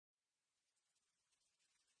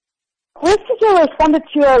Rescue responded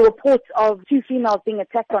to a report of two females being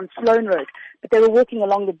attacked on Sloane Road, but they were walking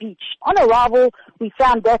along the beach. On arrival, we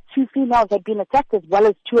found that two females had been attacked as well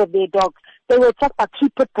as two of their dogs. They were attacked by two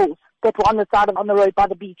pitbulls that were on the road by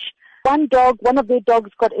the beach. One of their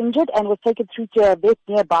dogs got injured and was taken through to a vet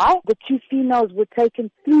nearby. The two females were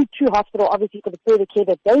taken through to hospital, obviously, for the further care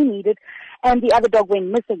that they needed, and the other dog went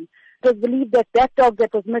missing. It was believed that that dog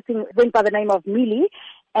that was missing went by the name of Mealy,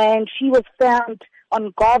 and she was found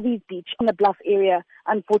on Garvey's Beach in the Bluff area.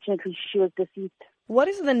 Unfortunately, she was deceased. What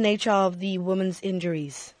is the nature of the woman's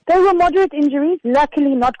injuries? They were moderate injuries,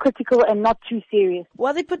 luckily not critical and not too serious.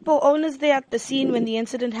 Were the pit bull owners there at the scene when the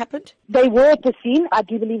incident happened? They were at the scene, I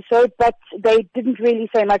do believe so, but they didn't really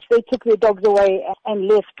say much. They took their dogs away and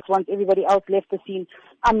left once everybody else left the scene.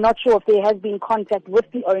 I'm not sure if there has been contact with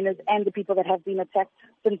the owners and the people that have been attacked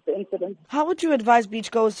since the incident. How would you advise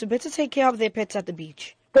beachgoers to better take care of their pets at the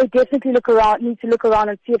beach? They definitely need to look around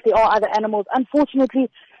and see if there are other animals. Unfortunately,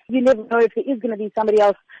 you never know if there is going to be somebody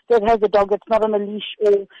else that has a dog that's not on a leash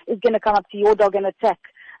or is going to come up to your dog and attack.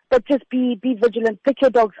 But just be vigilant, pick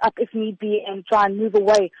your dogs up if need be, and try and move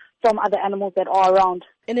away from other animals that are around.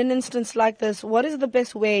 In an instance like this, what is the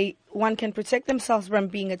best way one can protect themselves from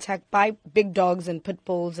being attacked by big dogs and pit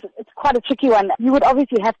bulls? It's quite a tricky one. You would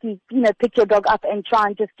obviously have to, pick your dog up and try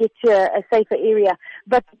and just get to a safer area.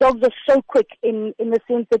 But dogs are so quick in the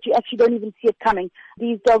sense that you actually don't even see it coming.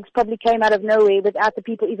 These dogs probably came out of nowhere without the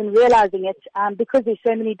people even realizing it, because there's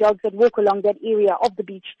so many dogs that walk along that area of the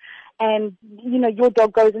beach. And, your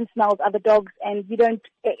dog goes and smells other dogs and you don't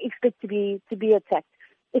expect to be attacked.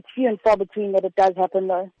 It's few and far between that it does happen,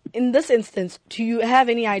 though. In this instance, do you have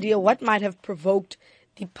any idea what might have provoked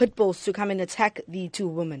the pit bulls to come and attack the two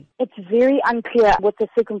women? It's very unclear what the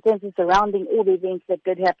circumstances surrounding all the events that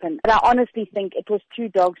did happen. But I honestly think it was two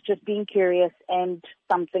dogs just being curious and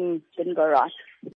something didn't go right.